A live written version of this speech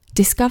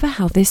Discover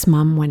how this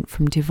mum went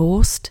from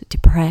divorced,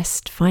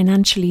 depressed,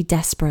 financially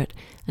desperate,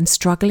 and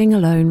struggling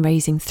alone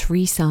raising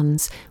 3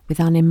 sons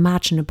with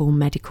unimaginable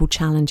medical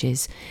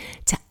challenges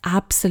to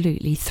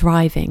absolutely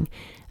thriving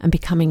and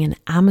becoming an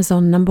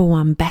Amazon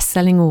 #1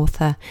 best-selling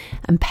author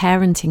and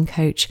parenting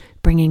coach,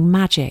 bringing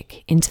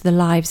magic into the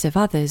lives of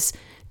others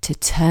to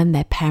turn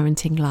their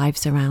parenting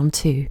lives around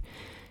too.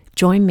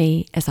 Join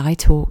me as I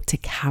talk to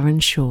Karen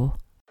Shaw.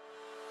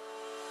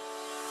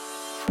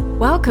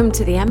 Welcome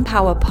to the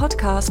Empower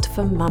podcast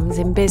for mums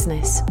in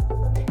business.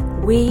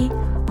 We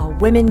are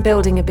women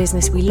building a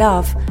business we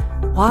love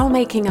while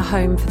making a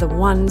home for the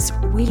ones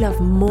we love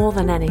more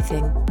than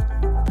anything.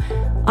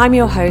 I'm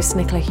your host,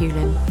 Nicola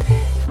Hewlin.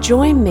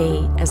 Join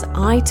me as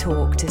I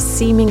talk to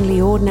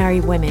seemingly ordinary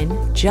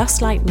women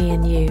just like me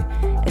and you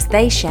as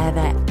they share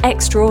their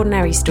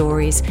extraordinary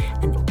stories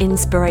and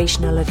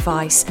inspirational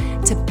advice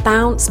to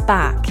bounce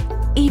back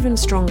even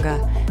stronger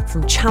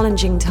from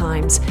challenging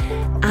times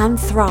and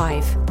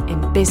thrive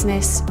in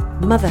business,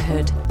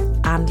 motherhood,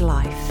 and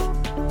life.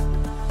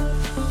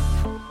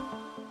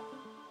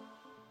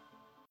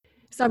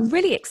 So I'm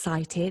really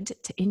excited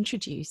to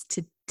introduce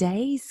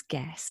today's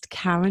guest,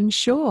 Karen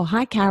Shaw.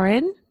 Hi,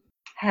 Karen.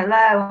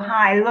 Hello.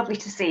 Hi. Lovely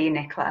to see you,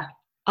 Nicola.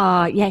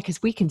 Yeah,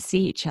 because we can see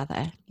each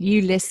other.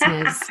 You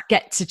listeners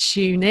get to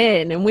tune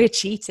in and we're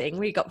cheating.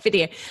 We got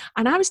video.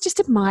 And I was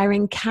just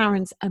admiring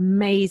Karen's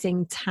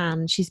amazing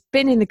tan. She's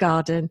been in the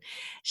garden.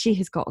 She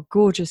has got a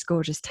gorgeous,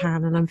 gorgeous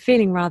tan and I'm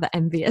feeling rather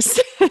envious.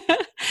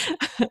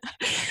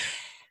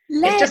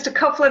 It's just a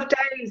couple of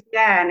days,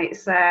 and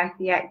it's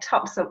it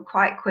tops up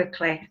quite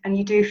quickly and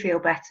you do feel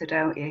better,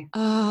 don't you?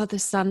 Oh, the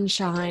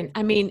sunshine.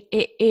 I mean,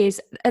 it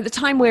is, at the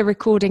time we're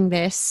recording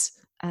this,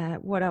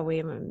 what are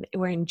we?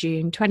 We're in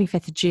June,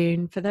 25th of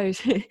June. For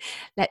those,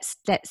 let's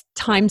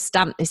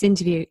timestamp this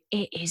interview.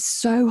 It is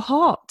so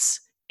hot.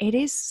 It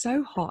is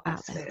so hot out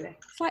Absolutely. there.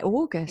 It's like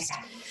August.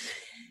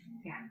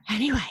 Yeah.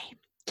 Anyway,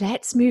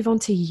 let's move on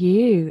to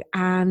you.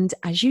 And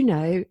as you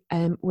know,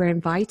 we're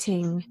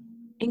inviting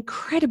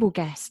incredible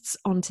guests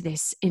onto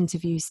this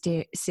interview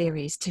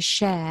series to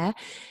share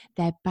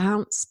their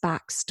bounce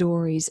back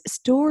stories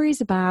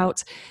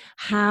about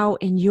how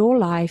in your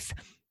life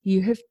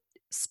you have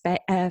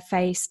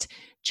faced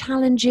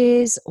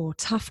challenges or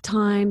tough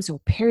times or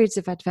periods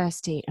of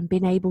adversity and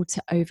been able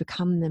to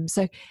overcome them.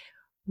 So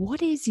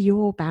what is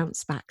your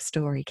bounce back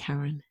story,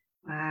 Karen?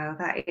 Wow,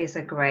 that is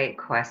a great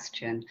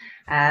question.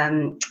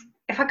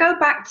 If I go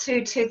back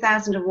to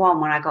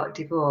 2001 when I got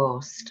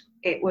divorced,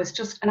 it was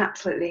just an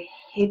absolutely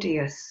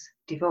hideous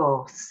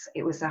divorce.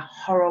 It was a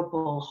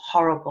horrible,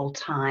 horrible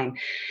time.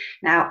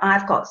 Now,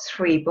 I've got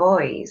 3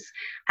 boys,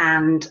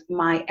 and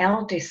my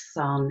eldest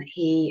son,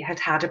 he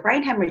had a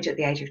brain hemorrhage at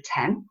the age of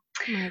 10,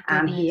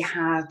 and he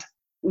had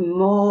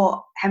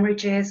more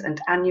hemorrhages and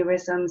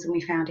aneurysms, and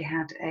we found he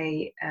had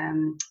a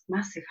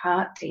massive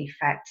heart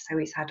defect, so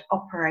he's had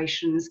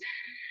operations.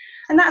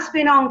 And that's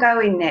been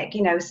ongoing, Nick.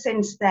 You know,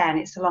 since then,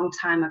 it's a long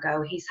time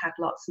ago. He's had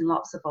lots and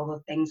lots of other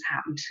things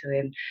happen to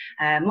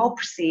him. More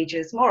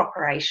procedures, more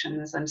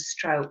operations and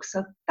strokes.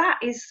 So that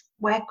is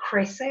where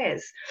Chris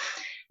is.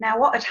 Now,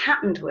 what had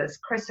happened was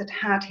Chris had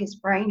had his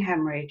brain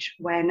hemorrhage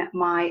when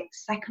my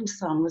second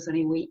son was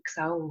only weeks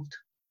old.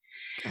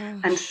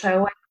 Gosh. And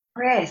so when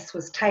Chris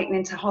was taken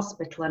into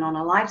hospital and on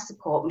a life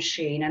support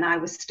machine, and I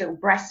was still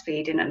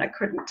breastfeeding and I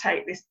couldn't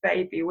take this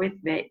baby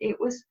with me, it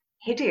was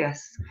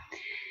hideous.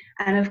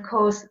 And of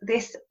course,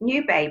 this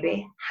new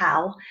baby,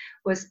 Hal,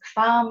 was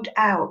farmed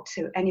out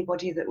to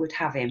anybody that would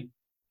have him,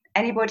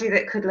 anybody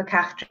that could look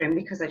after him,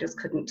 because I just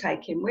couldn't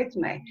take him with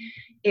me.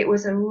 It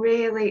was a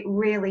really,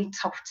 really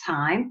tough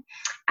time.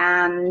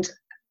 And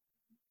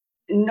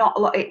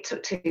it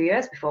took 2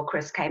 years before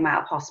Chris came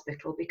out of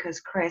hospital because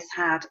Chris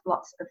had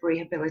lots of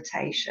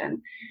rehabilitation.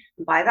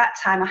 And by that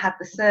time, I had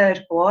the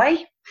 3rd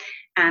boy,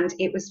 and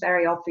it was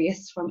very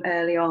obvious from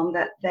early on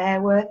that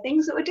there were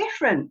things that were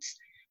different.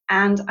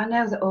 And I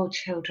know that all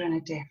children are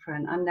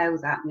different. I know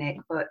that, Nick,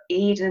 but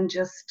Eden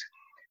just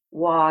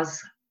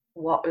was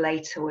what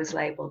later was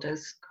labelled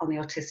as on the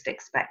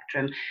autistic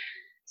spectrum.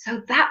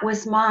 So that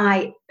was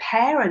my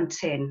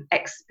parenting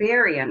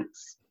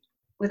experience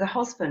with a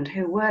husband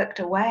who worked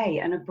away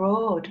and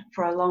abroad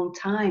for a long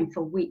time,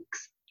 for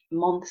weeks,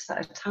 months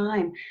at a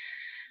time.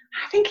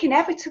 I think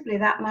inevitably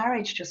that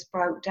marriage just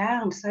broke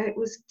down. So it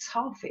was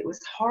tough. It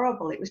was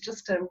horrible. It was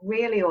just a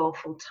really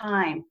awful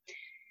time.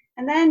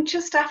 And then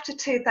just after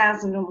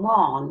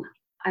 2001,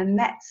 I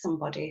met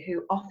somebody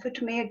who offered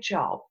me a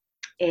job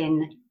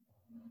in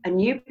a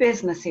new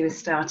business he was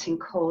starting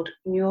called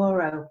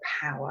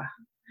Neuropower.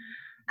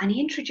 And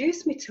he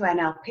introduced me to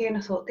NLP, and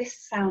I thought,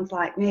 this sounds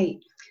like me.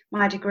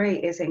 My degree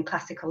is in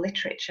classical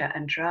literature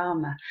and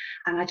drama,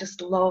 and I just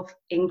love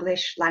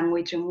English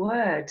language and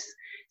words.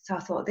 So I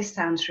thought, this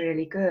sounds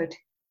really good.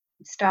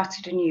 He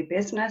started a new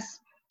business,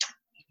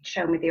 he'd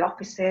show me the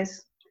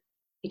offices.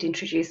 He'd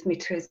introduced me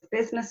to his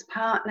business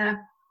partner.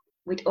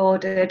 We'd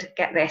ordered,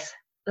 get this,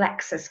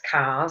 Lexus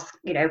cars,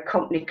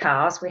 company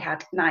cars. We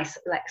had nice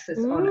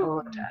Lexus on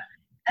order.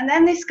 And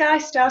then this guy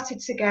started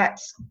to get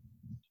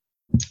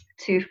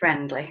too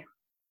friendly.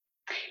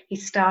 he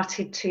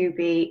started to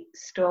be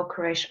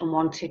stalkerish and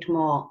wanted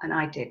more, and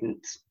I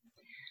didn't.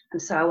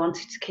 And so I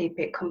wanted to keep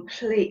it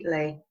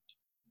completely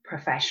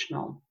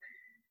professional.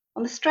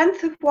 On the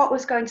strength of what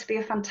was going to be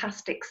a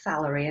fantastic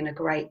salary and a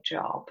great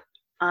job,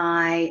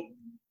 I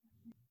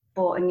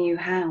bought a new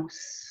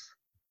house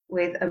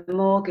with a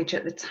mortgage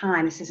at the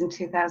time. This is in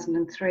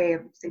 2003. I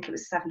think it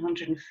was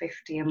 $750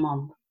 a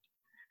month.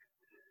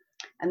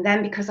 And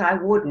then because I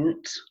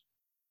wouldn't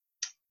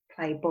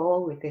play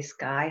ball with this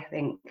guy, I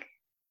think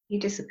he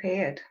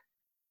disappeared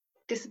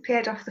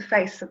off the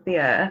face of the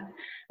earth,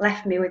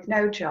 left me with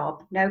no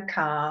job, no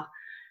car,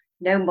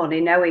 no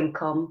money, no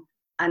income,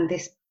 and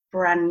this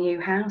brand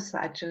new house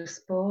that I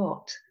just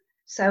bought.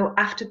 So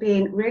after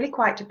being really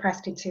quite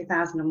depressed in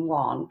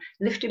 2001,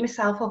 lifting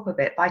myself up a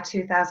bit, by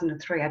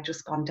 2003, I'd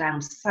just gone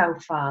down so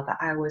far that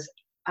I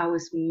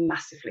was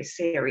massively,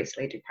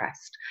 seriously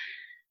depressed.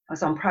 I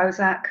was on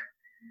Prozac.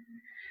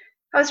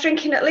 I was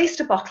drinking at least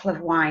a bottle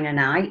of wine a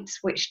night,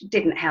 which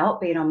didn't help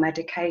being on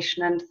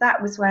medication. And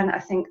that was when I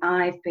think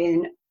I've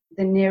been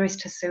the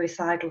nearest to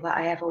suicidal that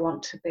I ever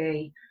want to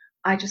be.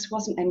 I just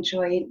wasn't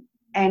enjoying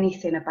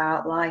anything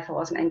about life. I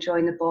wasn't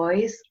enjoying the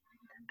boys.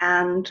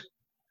 And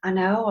I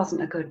know I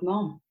wasn't a good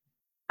mum.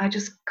 I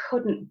just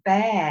couldn't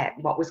bear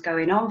what was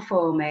going on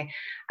for me.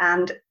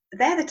 And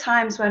they're the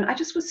times when I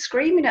just was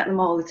screaming at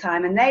them all the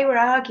time, and they were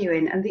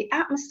arguing, and the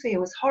atmosphere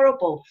was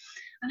horrible.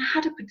 And I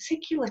had a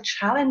particular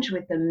challenge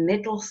with the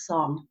middle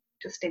son,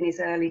 just in his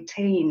early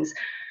teens.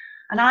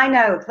 And I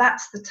know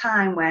that's the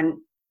time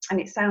when, and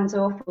it sounds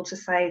awful to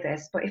say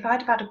this, but if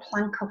I'd have had a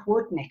plank of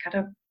wood, Nick, I'd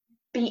have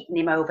beaten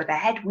him over the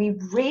head. We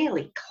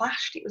really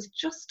clashed. It was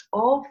just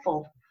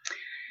awful.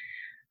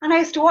 And I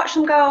used to watch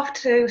them go off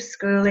to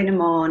school in the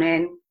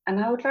morning,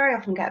 and I would very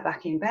often get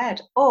back in bed.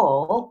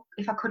 Or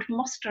if I could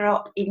muster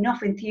up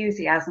enough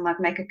enthusiasm, I'd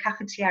make a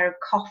cafetiere of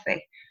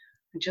coffee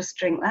and just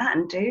drink that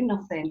and do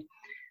nothing.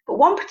 But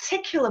one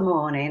particular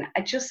morning,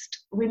 I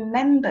just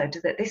remembered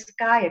that this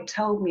guy had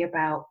told me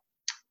about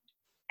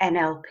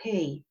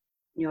NLP,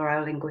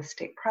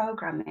 neuro-linguistic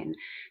programming.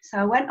 So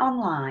I went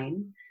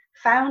online,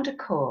 found a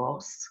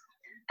course,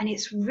 and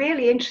it's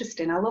really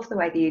interesting. I love the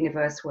way the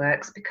universe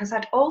works, because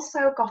I'd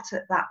also got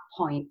at that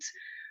point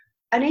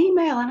an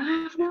email, and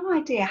I have no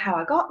idea how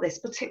I got this,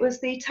 but it was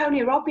the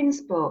Tony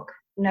Robbins book,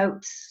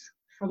 Notes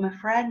from a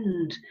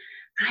Friend.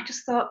 I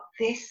just thought,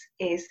 this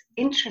is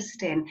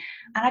interesting.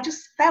 And I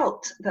just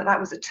felt that that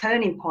was a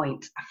turning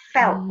point. I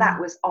felt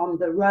that was on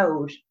the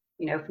road,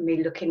 you know, for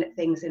me looking at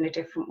things in a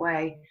different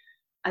way.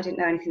 I didn't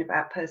know anything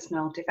about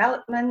personal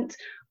development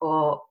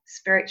or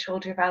spiritual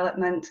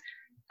development,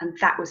 and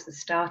that was the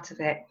start of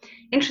it.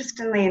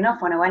 Interestingly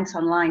enough, when I went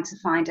online to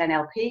find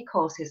NLP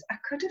courses, I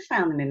could have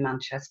found them in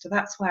Manchester.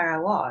 That's where I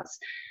was.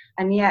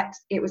 And yet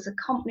it was a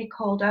company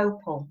called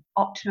Opal,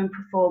 Optimum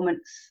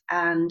Performance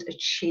and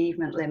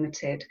Achievement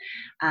Limited,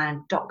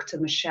 and Dr.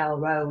 Michelle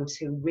Rhodes,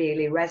 who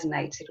really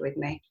resonated with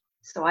me.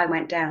 So I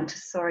went down to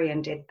Surrey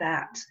and did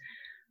that.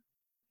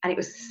 And it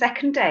was the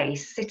second day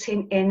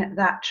sitting in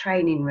that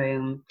training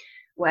room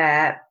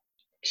where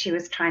she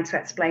was trying to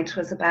explain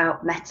to us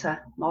about meta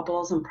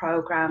models and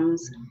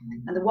programs.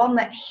 And the one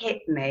that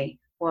hit me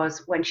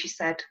was when she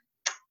said,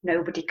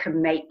 nobody can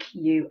make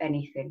you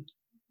anything.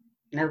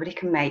 Nobody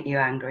can make you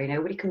angry.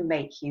 Nobody can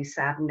make you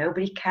sad.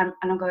 Nobody can.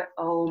 And I'm going,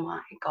 oh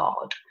my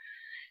God,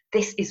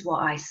 this is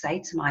what I say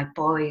to my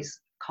boys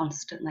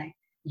constantly.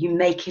 You're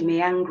making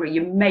me angry.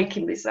 You're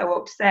making me so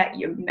upset.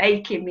 You're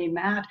making me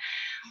mad.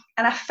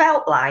 And I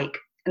felt like,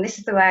 and this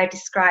is the way I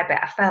describe it,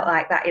 I felt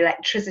like that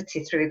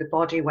electricity through the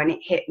body when it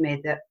hit me,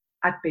 that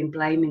I'd been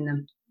blaming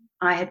them.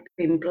 I had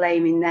been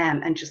blaming them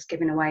and just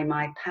giving away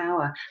my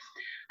power.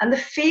 And the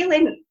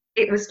feeling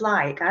it was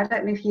like, I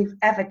don't know if you've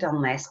ever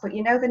done this, but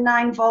you know the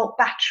 9-volt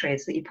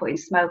batteries that you put in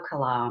smoke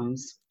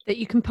alarms? That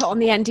you can put on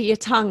the end of your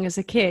tongue as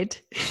a kid.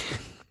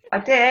 I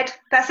did.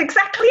 That's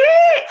exactly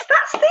it.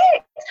 That's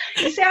it.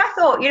 You see, I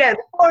thought, you know,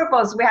 the four of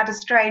us, we had a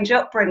strange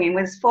upbringing.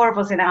 There's 4 of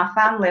us in our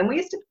family, and we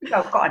used to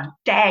go, God,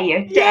 dare you.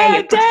 And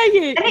it's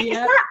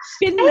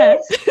that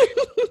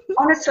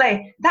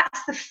honestly,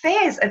 that's the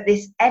fears of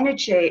this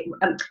energy.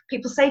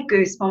 People say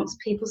goosebumps,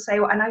 people say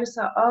what, and I just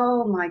thought,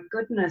 oh my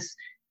goodness,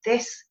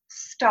 this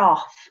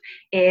stuff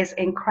is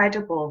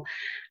incredible.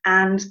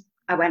 And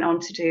I went on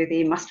to do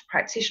the master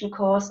practitioner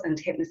course and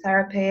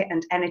hypnotherapy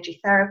and energy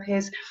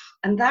therapies.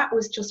 And that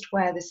was just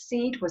where the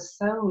seed was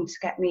sown to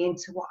get me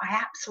into what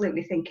I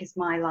absolutely think is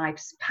my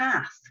life's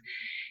path.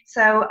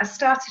 So I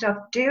started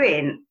off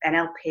doing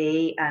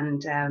NLP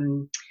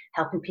and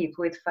helping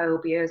people with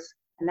phobias.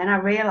 And then I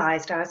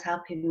realized I was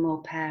helping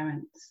more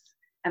parents.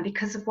 And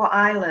because of what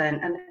I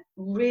learned, and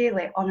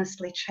really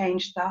honestly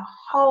changed the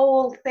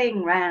whole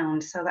thing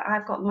round, so that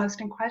I've got the most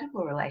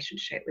incredible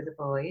relationship with the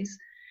boys.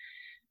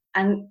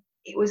 And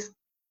it was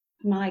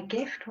my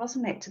gift,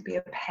 wasn't it, to be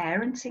a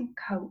parenting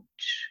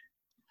coach.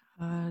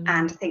 And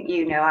I think,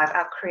 you know,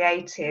 I've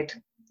created,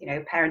 you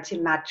know,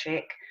 Parenting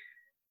Magic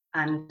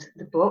and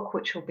the book,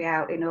 which will be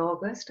out in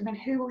August. I mean,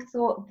 who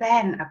thought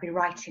then I'd be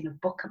writing a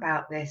book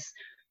about this?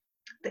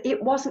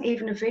 it wasn't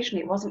even a vision.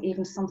 It wasn't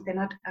even something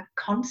I'd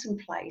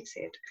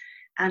contemplated.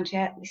 And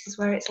yet this is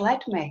where it's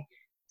led me.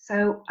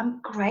 So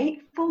I'm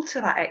grateful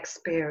to that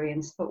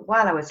experience. But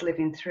while I was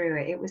living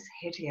through it, it was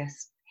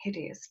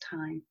hideous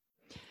time.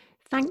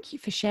 Thank you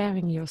for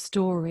sharing your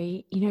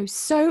story,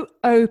 so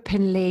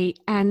openly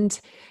and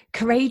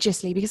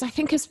courageously, because I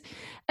think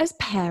as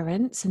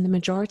parents, and the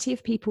majority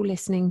of people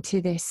listening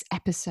to this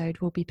episode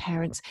will be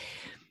parents,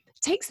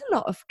 it takes a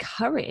lot of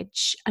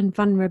courage and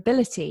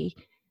vulnerability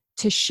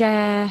to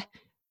share,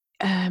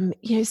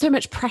 so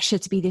much pressure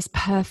to be this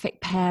perfect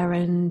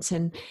parent.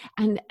 And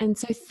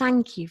so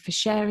thank you for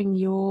sharing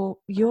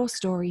your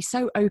story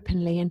so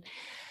openly. And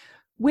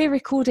we're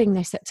recording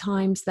this at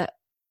times that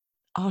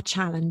are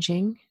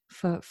challenging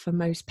for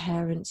most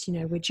parents.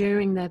 We're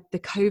during the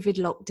COVID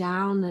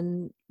lockdown,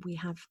 and we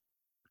have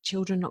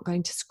children not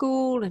going to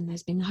school, and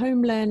there's been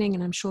home learning,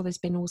 and I'm sure there's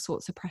been all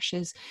sorts of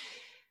pressures.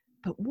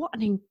 But what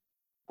an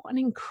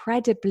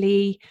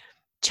incredibly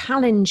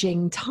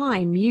challenging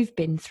time you've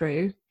been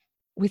through,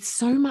 with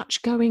so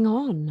much going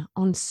on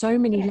so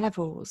many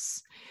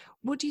levels.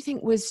 What do you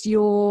think was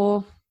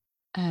your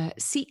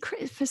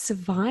secret for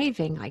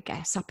surviving, I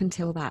guess, up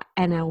until that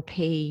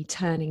NLP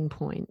turning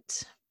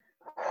point?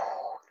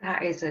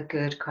 That is a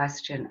good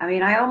question. I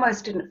mean, I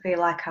almost didn't feel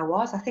like I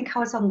was. I think I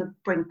was on the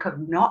brink of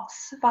not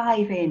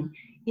surviving.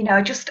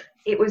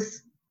 It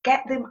was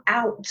get them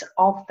out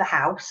of the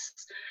house,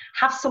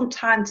 have some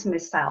time to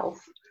myself,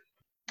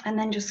 and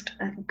then just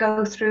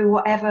go through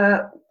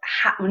whatever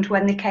happened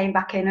when they came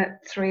back in at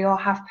 3 or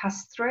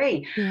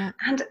 3:30. Yeah.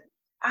 And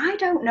I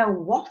don't know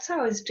what I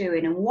was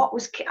doing and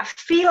I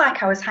feel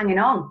like I was hanging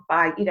on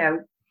by,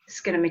 the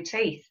skin of my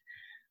teeth.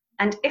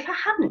 And if I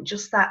hadn't,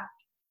 just that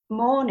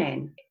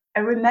morning, I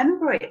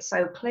remember it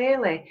so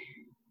clearly.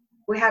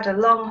 We had a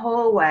long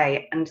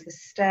hallway and the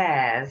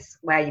stairs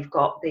where you've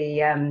got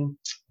the,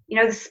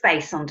 the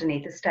space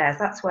underneath the stairs.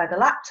 That's where the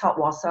laptop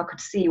was, so I could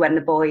see when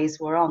the boys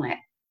were on it.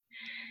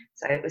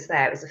 So it was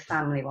there. It was a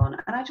family one.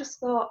 And I just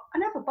thought, I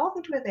never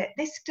bothered with it.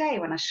 This day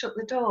when I shut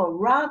the door,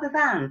 rather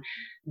than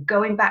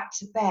going back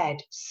to bed,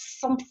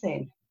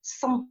 something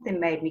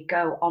made me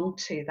go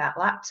onto that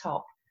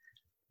laptop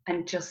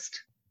and just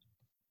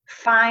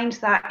find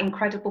that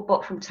incredible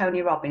book from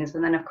Tony Robbins.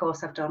 And then, of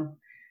course, I've done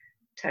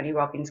Tony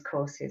Robbins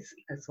courses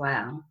as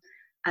well.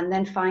 And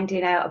then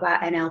finding out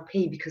about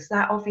NLP, because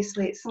that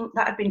obviously,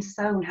 that had been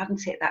sown,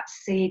 hadn't it? That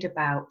seed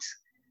about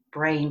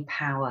brain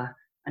power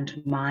and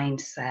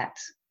mindset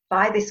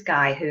by this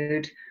guy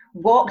who'd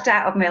walked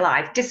out of my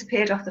life,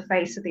 disappeared off the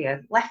face of the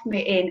earth, left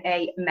me in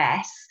a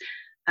mess.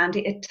 And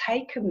it had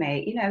taken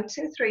me,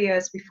 2 or 3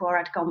 years before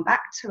I'd gone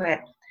back to it.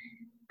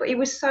 But he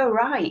was so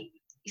right.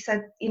 He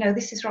said,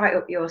 this is right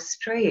up your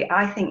street.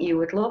 I think you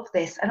would love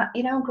this. And,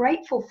 I'm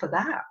grateful for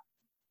that.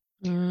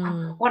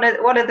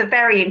 One of the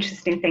very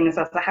interesting things,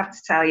 as I have to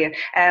tell you,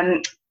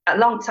 a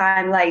long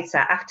time later,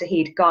 after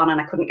he'd gone and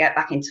I couldn't get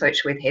back in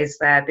touch with his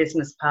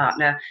business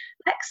partner,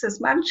 Lexus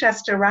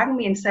Manchester rang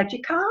me and said,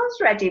 your car's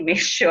ready, Miss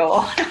Shaw.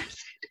 I said,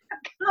 I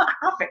can't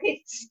have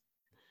it.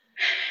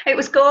 It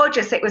was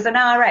gorgeous. It was an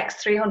RX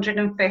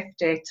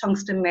 350,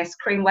 tungsten mist,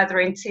 cream leather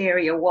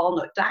interior,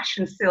 walnut dash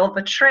and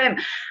silver trim.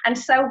 And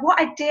so what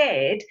I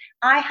did,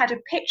 I had a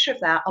picture of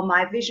that on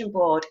my vision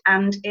board.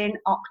 And in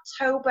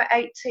October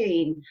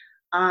 18,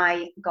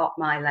 I got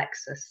my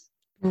Lexus.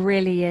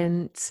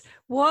 Brilliant.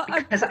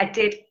 Because I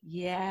did.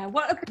 Yeah,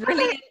 what a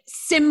brilliant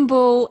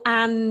symbol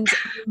and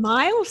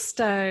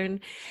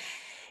milestone.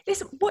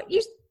 Listen, what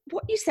you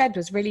said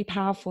was really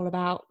powerful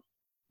about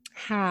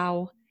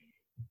how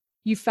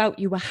you felt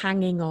you were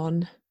hanging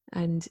on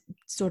and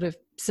sort of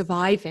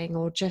surviving,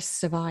 or just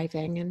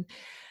surviving,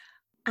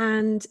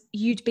 and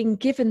you'd been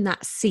given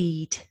that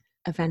seed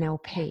of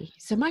NLP.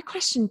 So my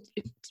question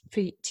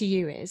to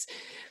you is,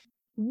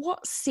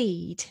 what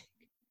seed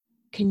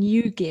can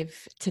you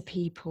give to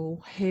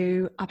people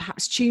who are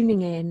perhaps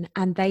tuning in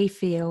and they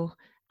feel,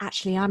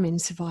 actually, I'm in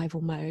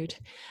survival mode.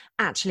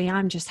 Actually,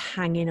 I'm just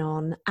hanging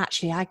on.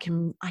 Actually, I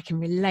can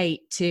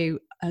relate to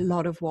a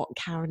lot of what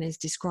Karen is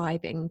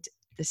describing,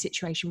 the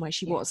situation where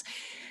she was.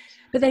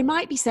 But they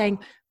might be saying,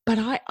 but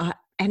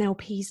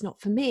NLP is not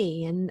for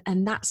me,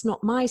 and that's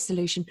not my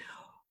solution.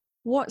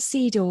 What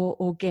seed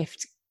or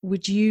gift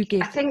would you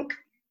give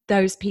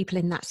those people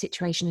in that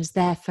situation as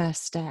their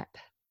first step?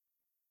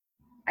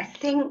 I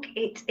think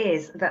it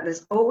is that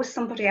there's always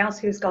somebody else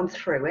who's gone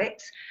through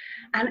it.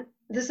 And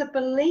there's a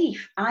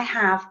belief I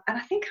have, and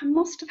I think I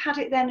must have had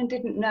it then and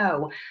didn't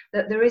know,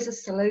 that there is a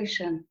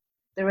solution.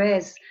 There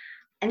is.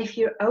 And if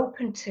you're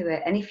open to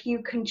it, and if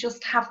you can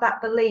just have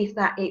that belief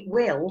that it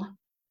will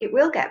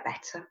get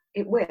better.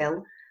 It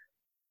will.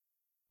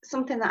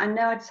 Something that I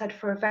know I'd said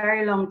for a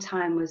very long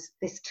time was,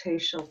 this too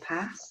shall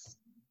pass.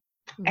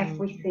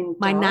 Everything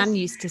My does. nan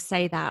used to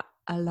say that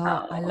a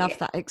lot. I love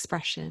that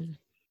expression.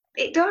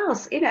 It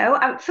does,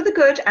 for the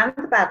good and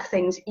the bad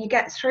things, you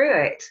get through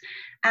it.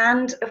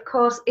 And of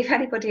course, if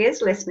anybody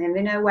is listening,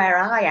 they know where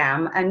I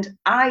am. And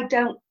I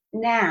don't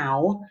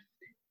now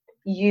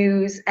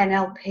use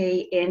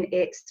NLP in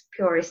its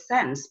purest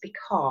sense,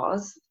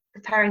 because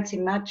the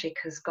parenting magic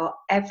has got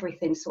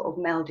everything sort of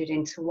melded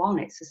into one.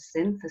 It's a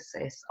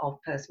synthesis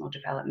of personal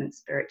development,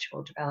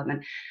 spiritual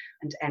development,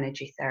 and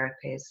energy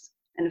therapies.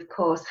 And of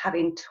course,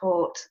 having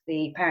taught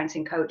the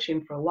parenting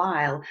coaching for a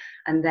while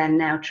and then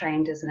now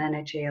trained as an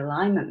energy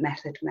alignment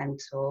method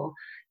mentor,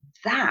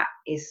 that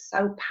is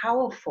so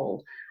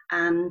powerful.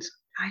 And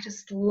I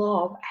just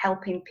love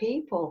helping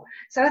people.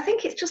 So I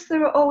think it's just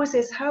there always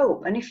is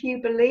hope. And if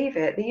you believe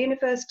it, the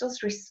universe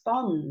does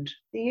respond.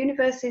 The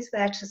universe is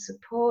there to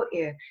support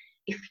you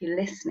if you're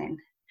listening.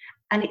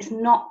 And it's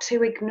not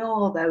to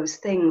ignore those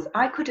things.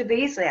 I could have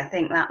easily, I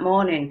think, that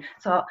morning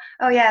thought,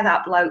 oh yeah,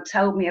 that bloke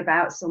told me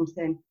about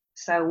something.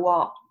 So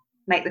what?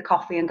 Make the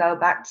coffee and go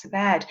back to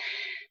bed.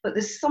 But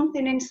there's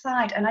something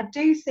inside. And I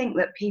do think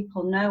that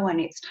people know when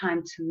it's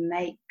time to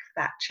make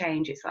that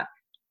change. It's like,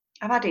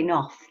 I've had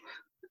enough.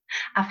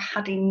 I've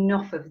had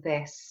enough of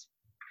this.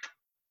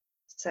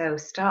 So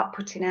start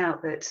putting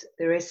out that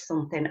there is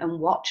something and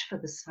watch for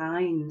the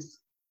signs.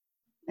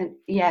 And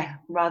yeah,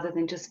 rather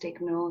than just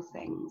ignore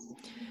things.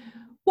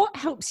 What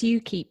helps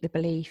you keep the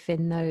belief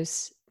in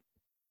those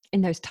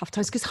tough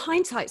times? Because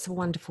hindsight's a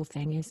wonderful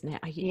thing, isn't it?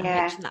 I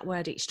mention that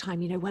word each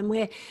time. You know, when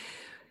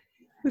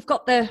we've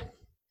got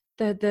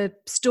the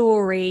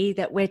story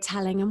that we're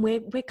telling, and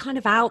we're kind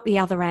of out the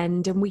other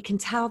end, and we can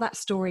tell that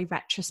story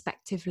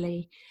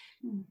retrospectively.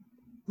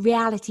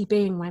 Reality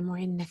being when we're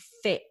in the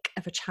thick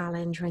of a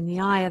challenge, or in the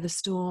eye of the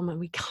storm, and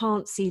we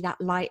can't see that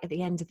light at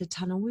the end of the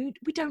tunnel. We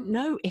don't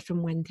know if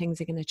and when things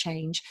are going to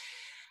change.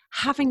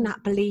 Having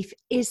that belief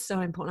is so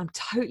important.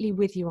 I'm totally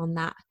with you on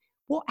that.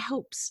 What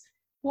helps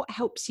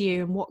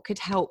you, and what could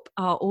help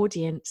our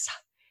audience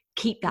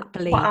keep that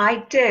belief? What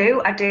I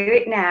do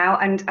it now,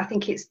 and I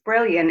think it's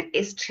brilliant,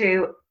 is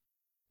to,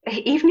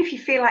 even if you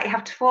feel like you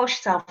have to force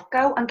yourself,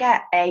 go and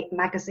get a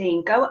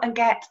magazine, go and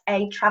get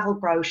a travel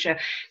brochure,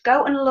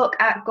 go and look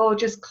at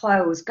gorgeous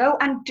clothes, go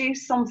and do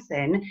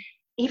something,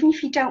 even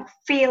if you don't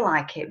feel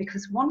like it,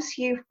 because once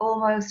you've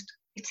almost,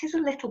 it is a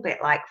little bit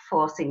like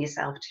forcing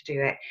yourself to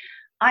do it.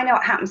 I know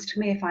what happens to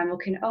me if I'm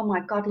looking, oh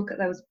my God, look at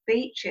those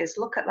beaches,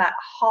 look at that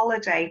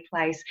holiday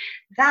place.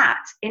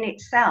 That in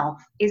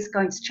itself is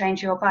going to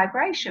change your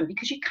vibration,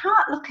 because you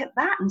can't look at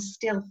that and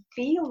still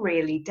feel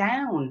really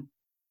down.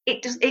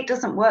 It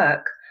doesn't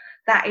work.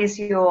 That is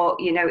your,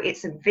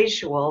 it's a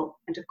visual.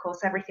 And of course,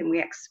 everything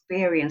we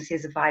experience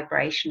is a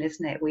vibration,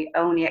 isn't it? We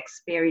only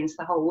experience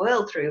the whole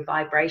world through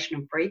vibration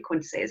and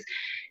frequencies.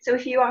 So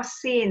if you are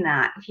seeing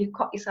that, if you've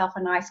got yourself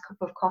a nice cup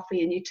of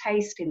coffee and you're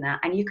tasting that,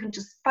 and you can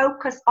just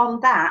focus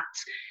on that,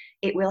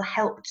 it will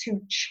help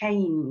to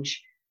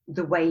change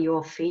the way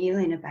you're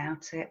feeling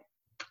about it.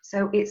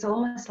 So it's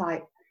almost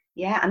like,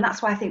 yeah, and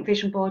that's why I think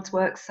vision boards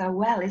work so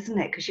well, isn't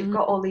it? Because you've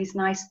got all these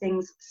nice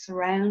things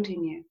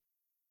surrounding you.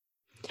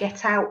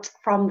 Get out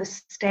from the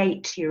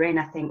state you're in.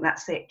 I think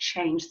that's it.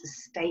 Change the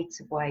state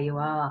of where you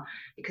are.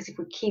 Because if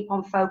we keep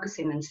on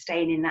focusing and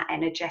staying in that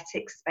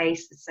energetic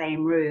space, the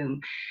same room,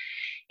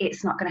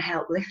 it's not going to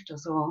help lift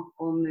us or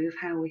move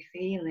how we're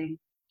feeling.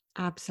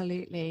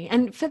 Absolutely.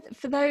 And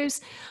for those,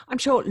 I'm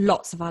sure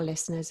lots of our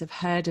listeners have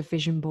heard of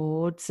vision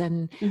boards.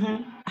 And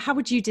how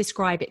would you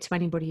describe it to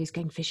anybody who's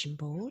going, vision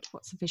board?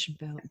 What's a vision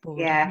board?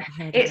 Yeah,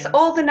 it's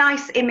all the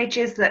nice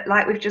images that,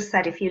 like we've just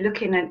said, if you're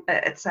looking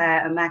at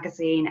a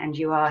magazine and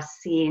you are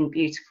seeing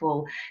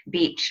beautiful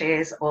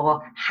beaches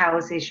or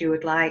houses you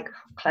would like,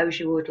 clothes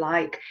you would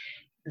like,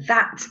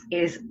 that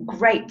is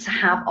great to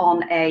have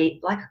on a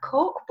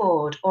cork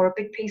board or a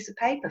big piece of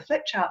paper,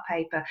 flip chart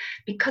paper,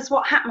 because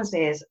what happens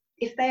is,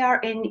 if they are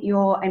in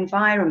your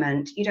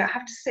environment, you don't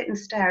have to sit and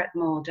stare at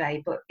them all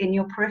day, but in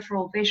your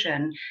peripheral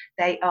vision,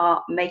 they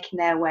are making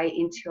their way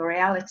into your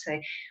reality.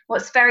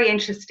 What's very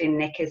interesting,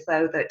 Nick, is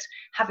though that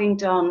having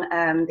done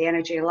the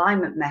energy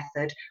alignment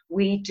method,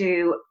 we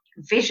do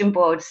vision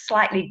boards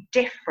slightly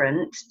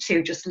different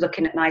to just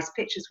looking at nice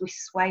pictures. We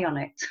sway on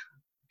it.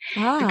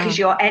 Because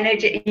your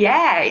energy,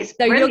 it's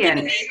so brilliant. You're going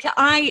to need to,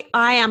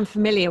 I am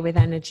familiar with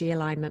energy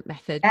alignment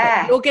method,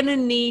 but you're going to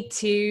need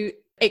to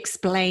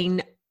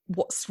explain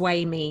what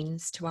sway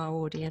means to our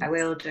audience. I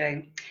will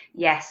do.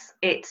 Yes,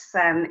 it's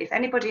if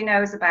anybody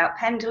knows about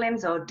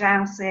pendulums or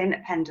dowsing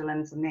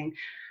pendulums,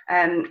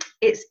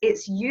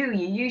 it's you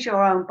use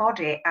your own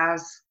body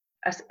as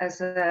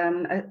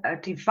a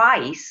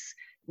device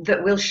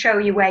that will show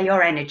you where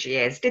your energy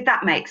is. Did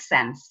that make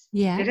sense?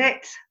 Yeah. Did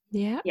it?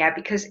 Yeah,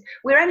 because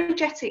we're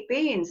energetic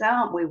beings,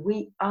 aren't we?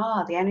 We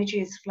are. The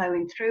energy is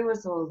flowing through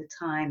us all the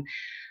time.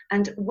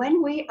 And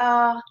when we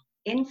are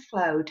in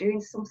flow, doing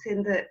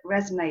something that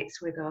resonates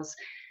with us,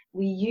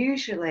 we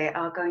usually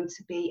are going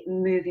to be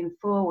moving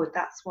forward.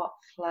 That's what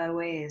flow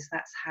is.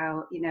 That's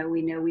how, we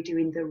know we're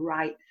doing the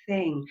right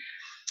thing.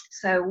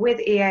 So with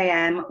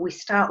EAM, we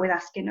start with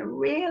asking a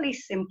really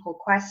simple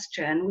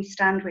question. We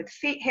stand with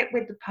feet hip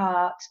width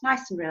apart,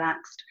 nice and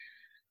relaxed.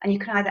 And you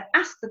can either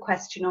ask the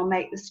question or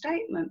make the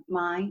statement,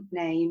 my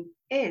name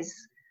is.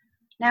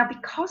 Now,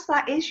 because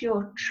that is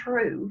your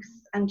truth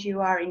and you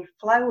are in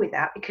flow with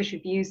that because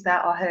you've used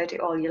that or heard it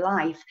all your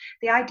life,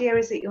 the idea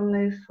is that you'll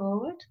move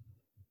forward.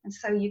 And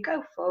so you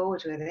go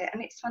forward with it,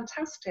 and it's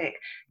fantastic.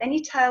 Then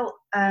you tell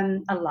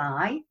a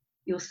lie.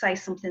 You'll say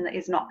something that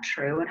is not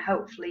true, and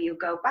hopefully you'll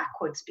go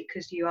backwards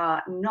because you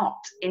are not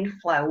in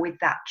flow with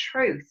that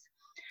truth.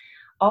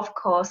 Of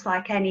course,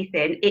 like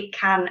anything, it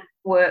can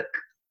work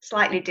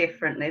slightly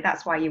differently.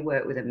 That's why you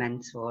work with a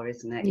mentor,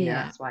 isn't it? You know,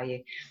 that's why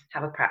you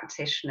have a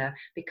practitioner,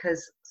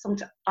 because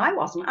sometimes I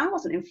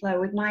wasn't in flow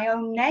with my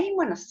own name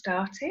when I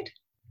started.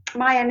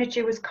 My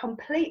energy was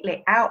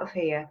completely out of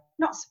here.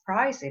 Not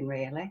surprising,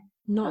 really.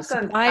 Not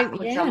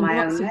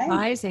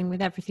surprising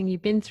with everything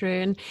you've been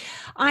through. And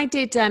I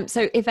did,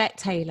 so Yvette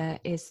Taylor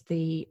is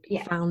the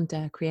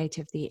founder,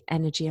 creator of the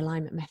Energy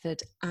Alignment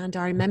Method. And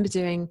I remember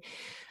doing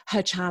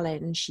her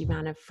challenge. She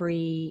ran a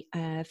free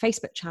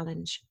Facebook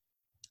challenge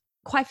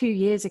quite a few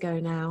years ago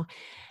now.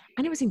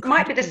 And it was incredible.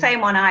 Might be the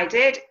same one I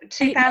did.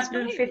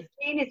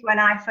 2015 is when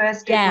I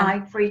first did my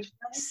free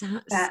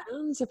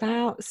challenge.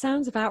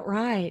 Sounds about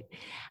right.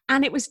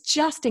 And it was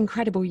just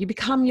incredible. You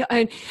become your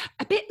own,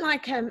 a bit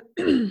like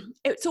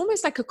it's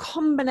almost like a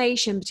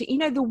combination between, you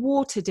know, the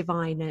water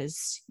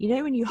diviners, you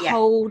know, when you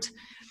hold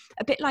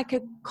a bit like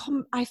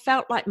I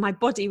felt like my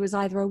body was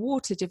either a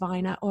water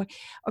diviner or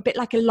a bit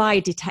like a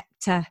lie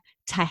detector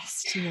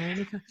test, you know.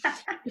 And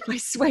if I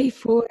sway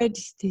forward,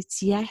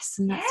 it's yes,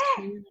 and that's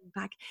true, and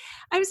back.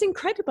 It was an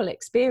incredible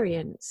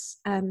experience.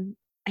 And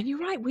you're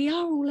right, we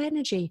are all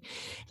energy.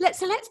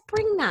 Let's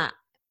bring that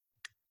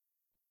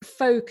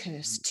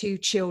focus to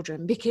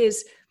children,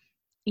 because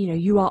you know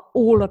you are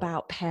all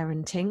about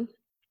parenting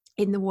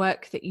in the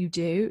work that you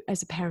do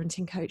as a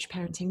parenting coach,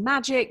 Parenting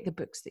Magic, the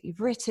books that you've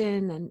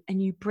written,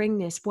 and you bring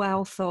this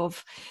wealth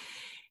of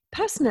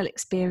personal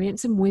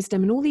experience and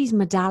wisdom and all these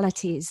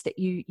modalities that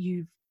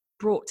you've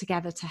brought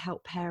together to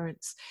help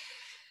parents.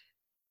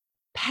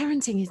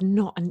 Parenting is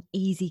not an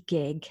easy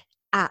gig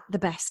at the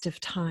best of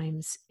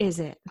times, is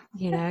it?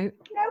 You know,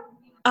 No.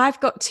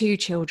 I've got 2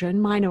 children.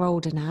 Mine are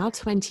older now,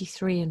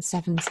 23 and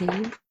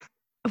 17.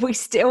 We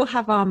still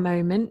have our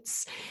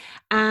moments,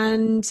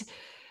 and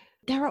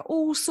there are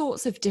all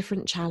sorts of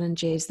different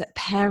challenges that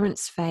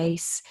parents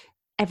face.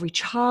 Every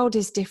child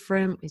is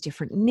different, with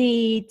different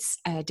needs,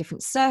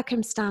 different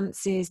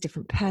circumstances,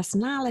 different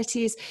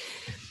personalities.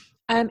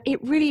 It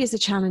really is a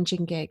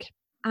challenging gig.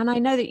 And I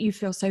know that you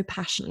feel so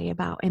passionately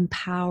about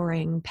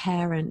empowering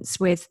parents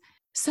with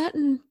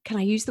certain, can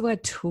I use the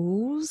word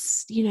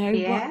tools? You know,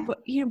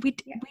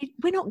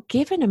 we're not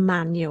given a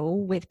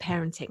manual with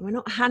parenting. We're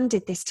not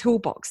handed this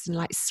toolbox and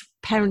like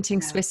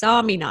parenting Swiss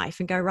Army knife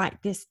and go, right,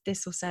 this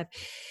will serve.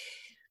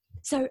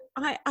 So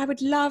I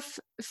would love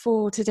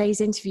for today's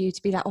interview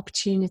to be that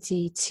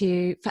opportunity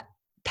for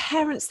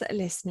parents that are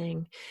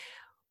listening.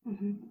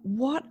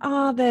 What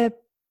are the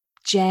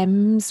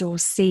gems or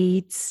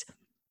seeds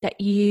that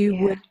you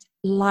would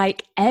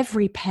like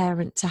every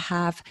parent to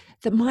have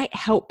that might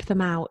help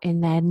them out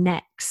in their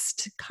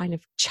next kind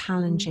of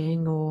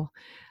challenging or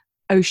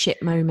oh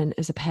shit moment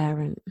as a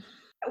parent?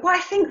 What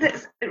I think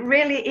that's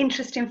really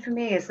interesting for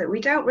me is that we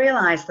don't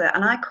realise that,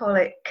 and I call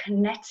it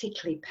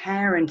kinetically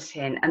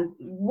parenting. And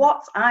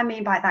what I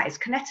mean by that is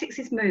kinetics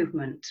is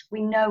movement.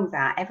 We know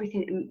that,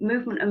 everything,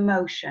 movement and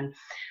motion.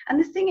 And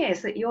the thing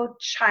is that your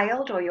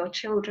child or your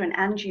children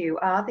and you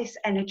are this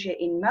energy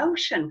in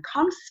motion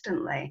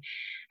constantly.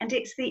 And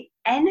it's the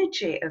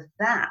energy of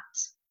that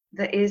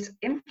is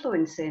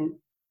influencing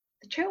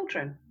the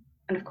children.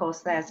 And of course,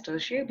 theirs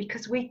does you,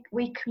 because we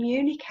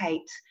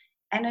communicate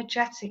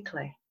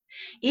energetically.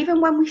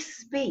 Even when we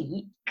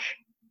speak,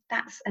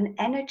 that's an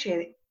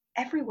energy.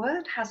 Every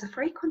word has a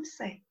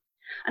frequency.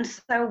 And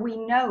so we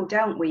know,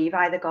 don't we, you've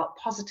either got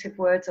positive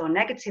words or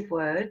negative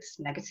words.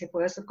 Negative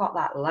words have got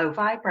that low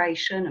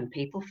vibration and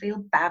people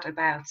feel bad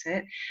about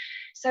it.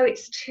 So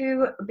it's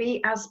to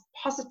be as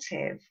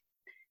positive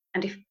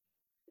and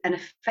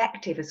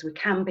effective as we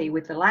can be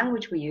with the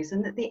language we use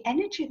and the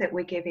energy that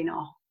we're giving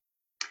off.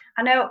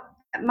 I know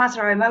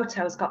Masaru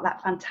Emoto's got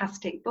that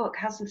fantastic book,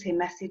 hasn't he,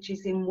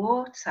 Messages in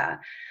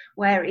Water,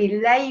 where he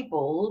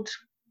labelled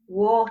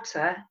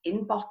water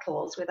in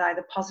bottles with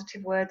either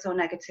positive words or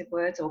negative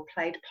words, or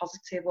played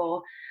positive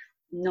or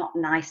not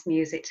nice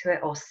music to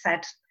it, or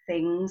said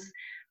things.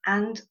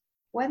 And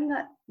when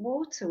the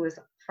water was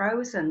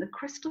frozen, the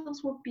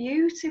crystals were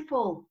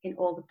beautiful in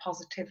all the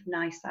positive,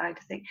 nice side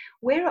of things.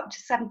 We're up to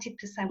 70%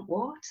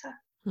 water.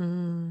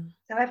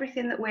 So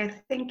everything that we're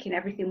thinking,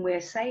 everything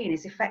we're saying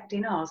is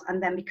affecting us.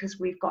 And then because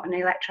we've got an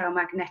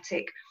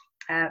electromagnetic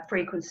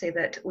frequency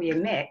that we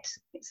emit,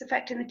 it's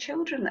affecting the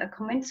children that have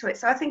come into it.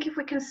 So I think if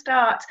we can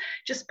start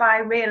just by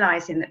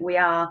realizing that we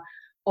are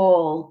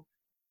all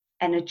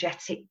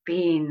energetic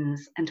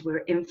beings and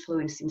we're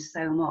influencing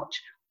so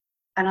much.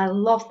 And I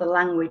love the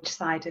language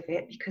side of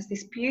it, because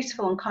this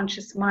beautiful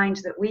unconscious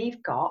mind that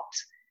we've got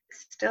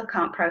still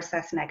can't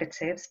process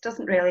negatives,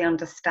 doesn't really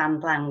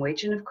understand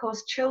language. And of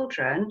course,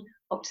 children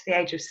up to the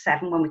age of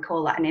 7, when we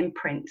call that an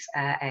imprint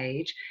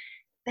age,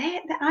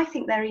 I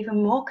think they're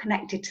even more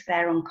connected to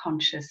their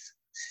unconscious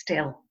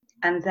still.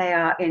 And they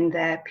are in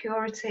their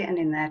purity and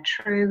in their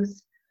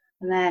truth.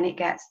 And then it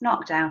gets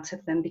knocked out of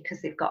them because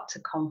they've got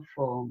to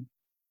conform.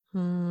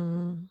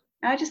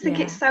 I just think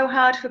it's so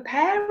hard for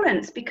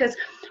parents, because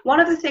one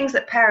of the things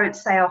that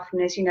parents say often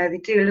is, they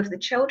do love the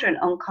children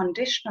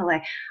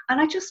unconditionally.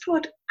 And I just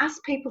would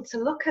ask people to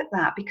look at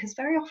that, because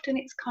very often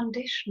it's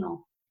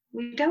conditional.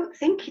 We don't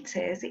think it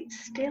is, it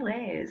still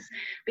is,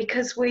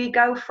 because we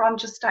go from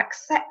just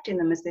accepting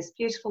them as this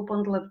beautiful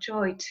bundle of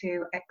joy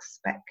to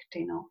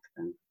expecting of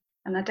them.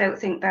 And I don't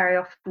think very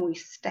often we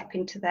step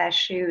into their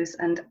shoes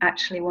and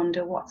actually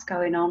wonder what's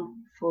going on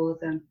for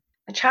them.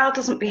 A child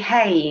doesn't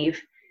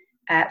behave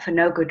for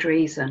no good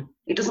reason.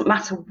 It doesn't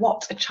matter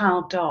what a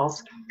child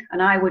does.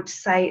 And I would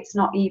say it's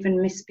not even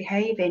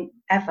misbehaving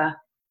ever,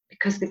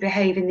 because they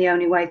behave in the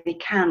only way they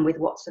can with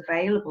what's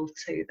available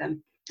to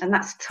them. And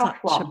that's a tough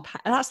one.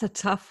 That's a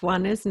tough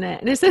one, isn't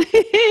it? And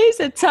it's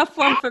a tough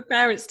one for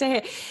parents to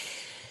hear.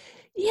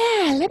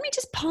 Yeah, let me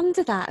just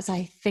ponder that as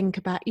I think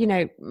about,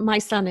 my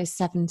son is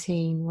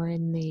 17. We're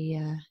in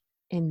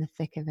the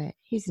thick of it.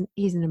 He's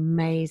an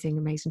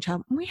amazing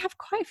child. And we have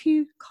quite a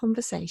few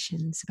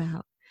conversations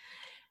about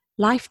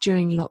life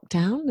during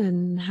lockdown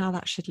and how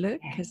that should look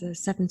as a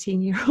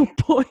 17-year-old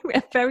boy. We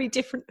have very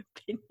different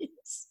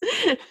opinions.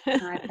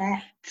 I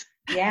bet.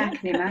 Yeah, I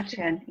can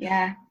imagine.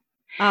 Yeah.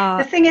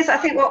 The thing is, I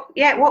think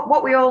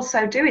what we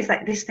also do is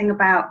like this thing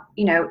about,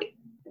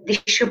 they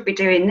should be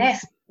doing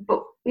this,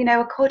 but,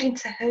 according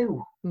to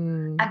who?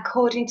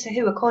 According to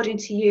who? According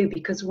to you,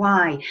 because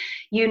why?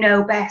 You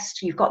know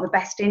best. You've got the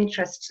best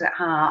interests at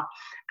heart.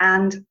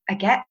 And I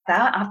get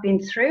that. I've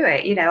been through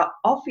it,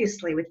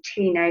 obviously with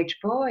teenage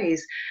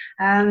boys.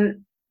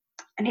 And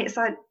it's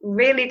a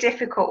really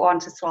difficult one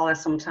to swallow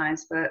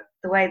sometimes, but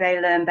the way they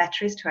learn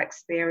better is to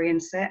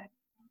experience it.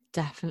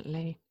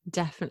 Definitely.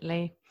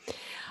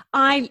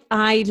 I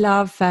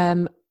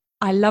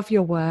love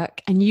your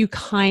work, and you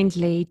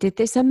kindly did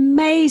this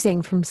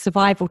amazing From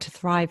Survival to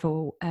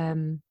Thrival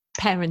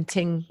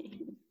parenting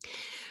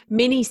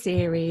mini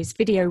series,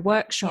 video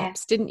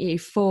workshops, didn't you?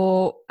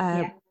 For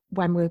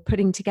when we were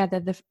putting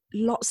together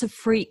lots of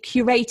free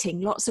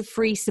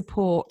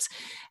support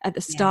at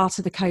the start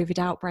of the COVID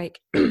outbreak.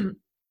 And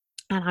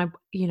I,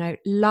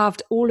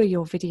 loved all of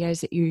your videos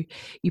that you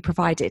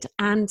provided.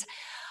 And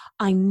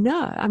I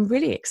know I'm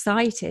really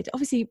excited.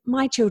 Obviously,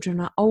 my children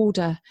are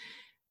older,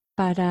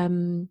 but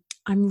I'm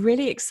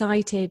really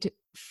excited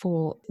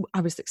I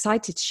was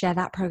excited to share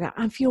that program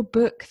and for your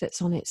book that's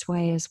on its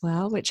way as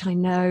well, which I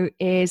know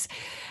is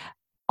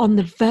on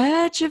the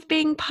verge of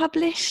being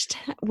published.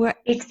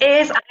 It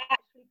is. I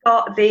actually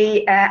got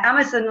the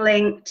Amazon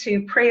link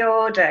to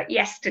pre-order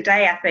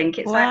yesterday, I think.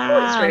 It's like,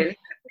 it's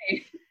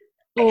really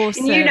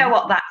awesome. And you know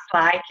what that's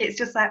like. It's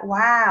just like,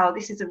 wow,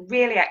 this is a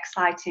really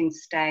exciting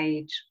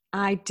stage.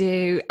 I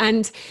do.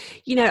 And,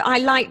 I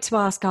like to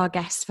ask our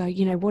guests for,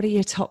 what are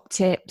your top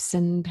tips,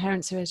 and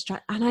parents who are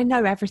and I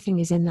know everything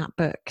is in that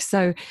book.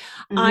 So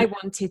I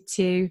wanted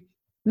to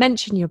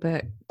mention your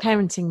book,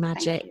 Parenting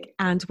Magic,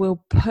 and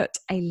we'll put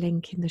a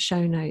link in the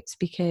show notes,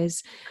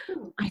 because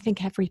I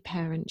think every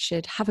parent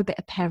should have a bit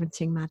of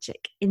parenting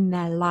magic in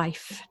their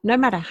life, no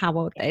matter how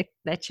old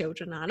their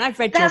children are. And I've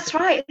read that's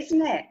right,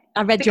 isn't it?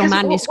 I read your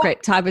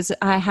manuscript.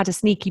 I had a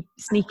sneaky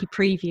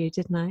preview,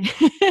 didn't I?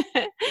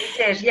 You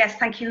did, yes.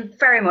 Thank you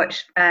very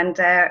much, and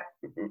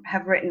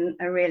have written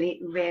a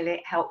really,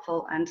 really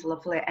helpful and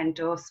lovely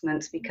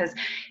endorsement, because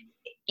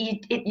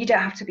you don't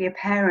have to be a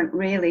parent,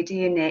 really, do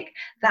you, Nick?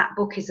 That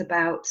book is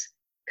about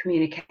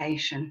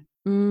communication.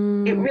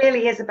 It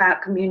really is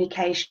about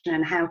communication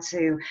and how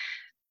to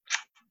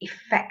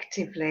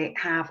effectively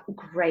have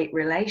great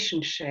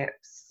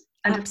relationships.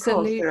 And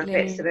Absolutely. Of course, there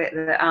are bits of it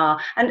that are,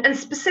 and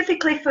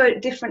specifically for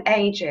different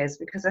ages,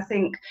 because I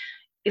think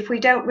if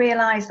we don't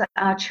realise that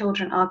our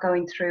children are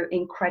going through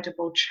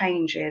incredible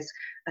changes,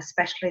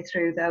 especially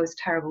through those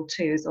terrible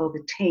twos or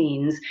the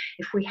teens,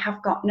 if we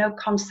have got no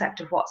concept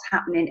of what's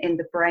happening in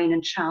the brain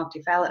and child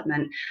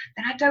development,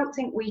 then I don't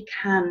think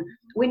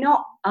we're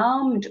not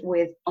armed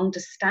with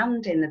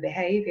understanding the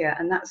behaviour.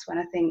 And that's when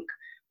I think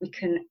we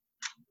can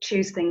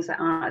choose things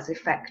that aren't as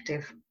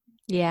effective.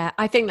 Yeah,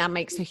 I think that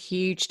makes a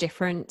huge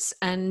difference.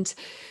 And,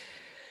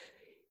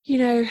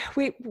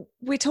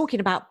 we're talking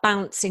about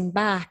bouncing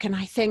back. And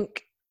I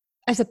think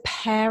as a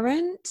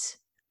parent,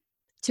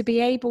 to be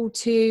able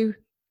to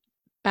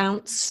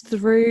bounce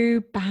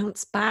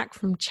back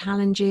from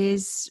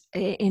challenges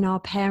in our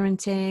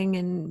parenting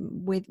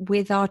and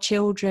with our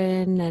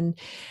children, and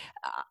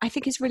I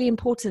think it's really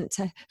important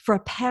for a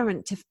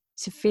parent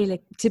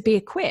to be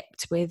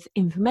equipped with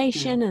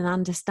information and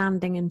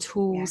understanding and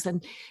tools.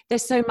 And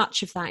there's so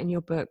much of that in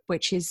your book,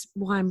 which is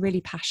why I'm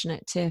really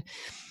passionate to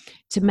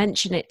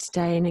mention it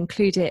today and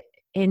include it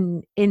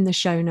in the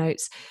show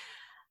notes.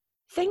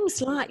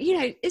 Things like,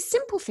 it's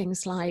simple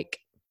things like,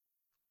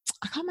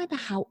 I can't remember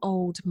how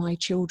old my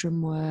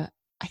children were.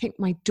 I think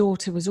my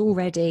daughter was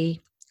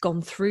already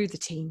gone through the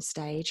teen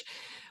stage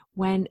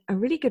when a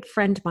really good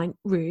friend of mine,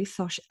 Ruth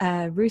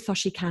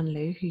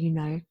Oshikanlu, who you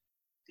know,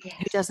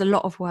 who does a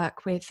lot of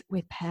work with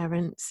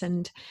parents,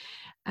 and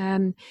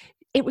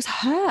it was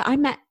her. I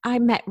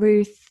met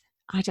Ruth,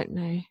 I don't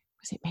know,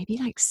 was it maybe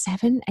like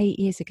 7-8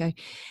 years ago,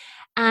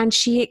 And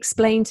she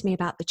explained to me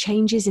about the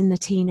changes in the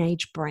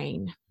teenage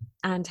brain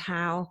and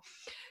how,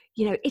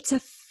 it's a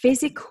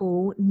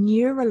physical,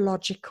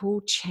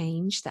 neurological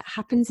change that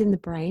happens in the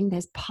brain.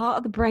 There's part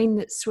of the brain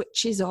that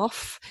switches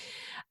off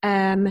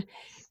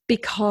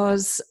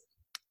because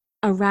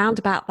around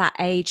about that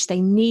age,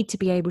 they need to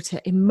be able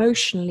to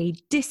emotionally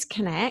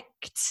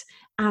disconnect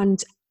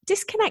and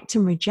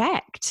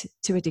reject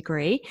to a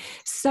degree,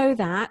 so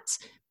that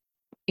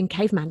in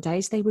caveman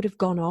days, they would have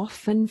gone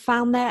off and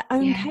found their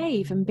own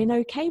cave and been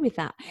okay with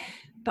that.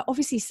 But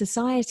obviously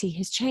society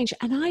has changed.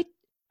 And I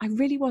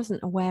really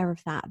wasn't aware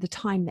of that at the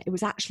time, that it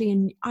was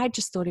actually, I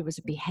just thought it was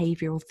a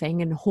behavioral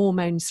thing and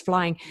hormones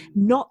flying,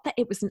 not that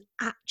it was an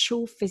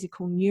actual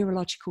physical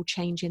neurological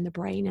change in the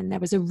brain, and there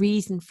was a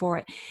reason for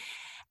it.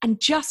 And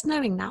just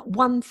knowing that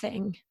one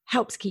thing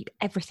helps keep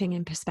everything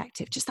in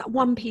perspective. Just that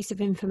one piece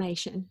of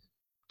information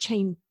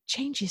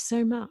changes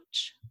so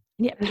much.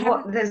 And yet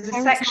there's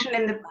a section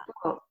in the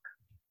book.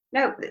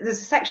 No, there's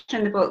a section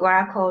in the book where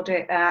I called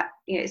it,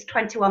 it's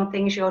 21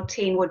 things your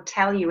teen would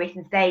tell you if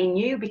they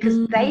knew,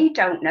 because they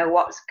don't know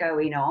what's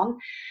going on.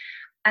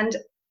 And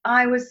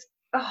I was,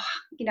 I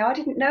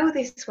didn't know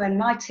this when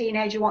my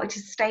teenager wanted to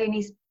stay in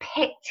his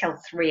pit till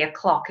 3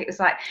 o'clock. It was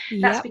like,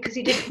 that's because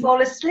he didn't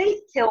fall asleep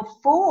till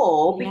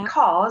 4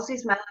 because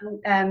his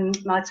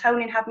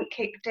melatonin hadn't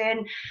kicked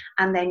in,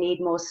 and they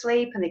need more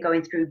sleep, and they're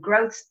going through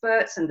growth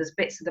spurts, and there's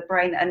bits of the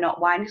brain that are not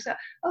wiring. So,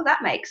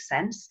 that makes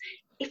sense.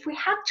 If we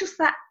had just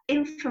that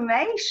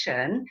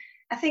information,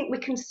 I think we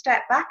can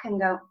step back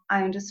and go,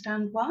 I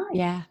understand why.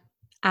 Yeah,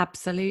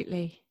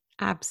 absolutely.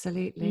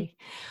 Absolutely.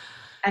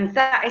 And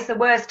that is the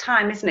worst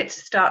time, isn't it, to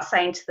start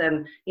saying to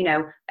them,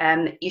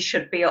 you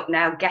should be up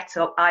now, get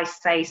up, I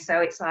say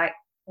so. It's like,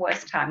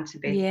 worst time to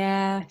be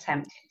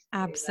attempting.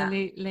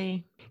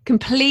 Absolutely.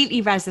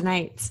 Completely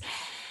resonates.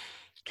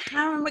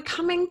 Karen, we're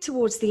coming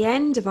towards the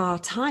end of our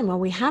time. Well,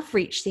 we have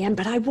reached the end,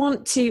 but I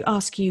want to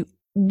ask you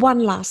one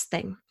last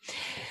thing.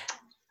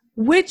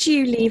 Would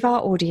you leave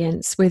our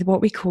audience with what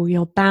we call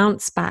your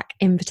bounce back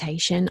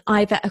invitation,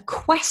 either a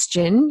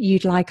question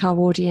you'd like our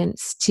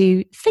audience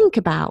to think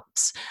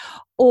about,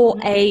 or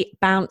a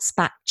bounce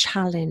back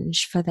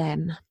challenge for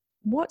them?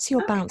 What's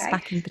your bounce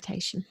back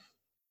invitation?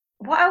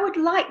 What I would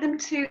like them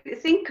to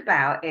think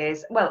about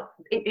is,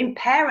 in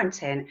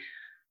parenting,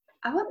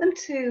 I want them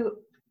to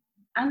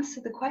answer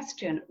the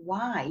question,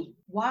 why?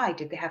 Why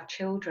did they have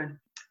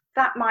children?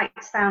 That might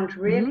sound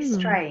really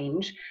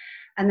strange.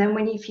 And then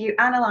if you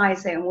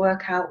analyze it and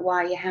work out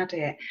why you had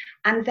it,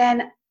 and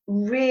then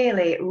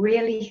really,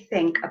 really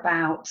think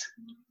about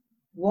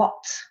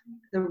what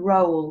the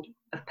role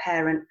of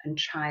parent and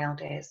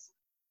child is,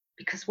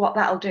 because what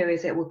that'll do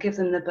is it will give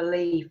them the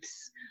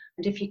beliefs.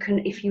 And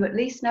if you at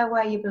least know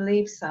where your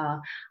beliefs are,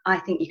 I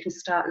think you can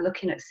start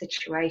looking at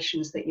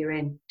situations that you're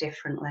in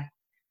differently.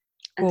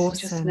 And awesome.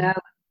 to just know,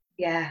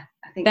 I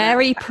think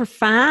very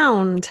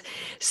profound.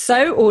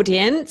 So,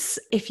 audience,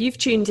 if you've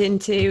tuned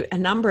into a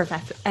number of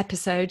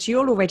episodes,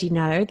 you'll already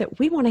know that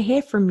we want to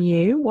hear from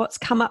you. What's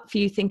come up for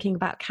you thinking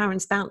about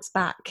Karen's bounce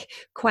back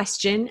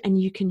question? And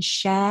you can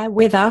share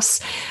with us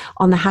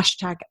on the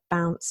hashtag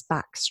bounce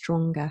back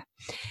stronger.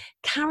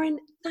 Karen,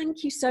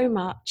 thank you so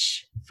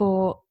much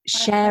for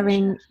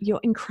sharing your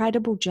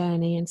incredible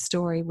journey and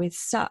story with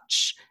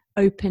such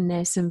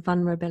openness and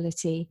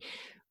vulnerability.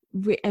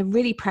 A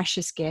really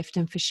precious gift,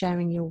 and for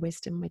sharing your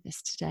wisdom with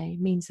us today.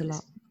 It means a lot.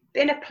 It's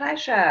been a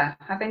pleasure.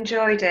 I've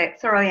enjoyed it,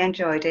 thoroughly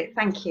enjoyed it.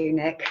 Thank you,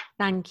 Nick.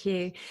 Thank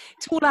you.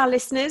 To all our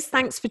listeners,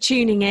 thanks for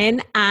tuning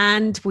in,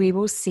 and we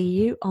will see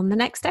you on the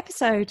next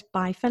episode.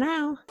 Bye for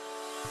now.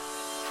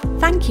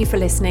 Thank you for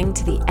listening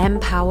to the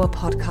Empower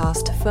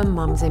podcast for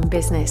Mums in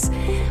Business.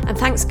 And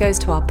thanks goes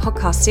to our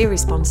podcast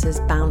series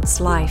sponsors, Bounce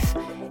Life,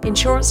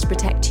 insurance to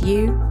protect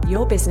you,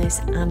 your business,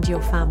 and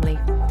your family.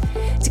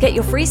 To get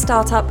your free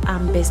startup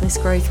and business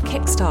growth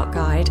kickstart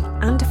guide,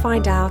 and to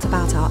find out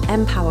about our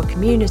Empower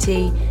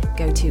community,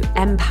 go to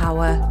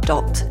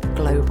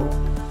empower.global.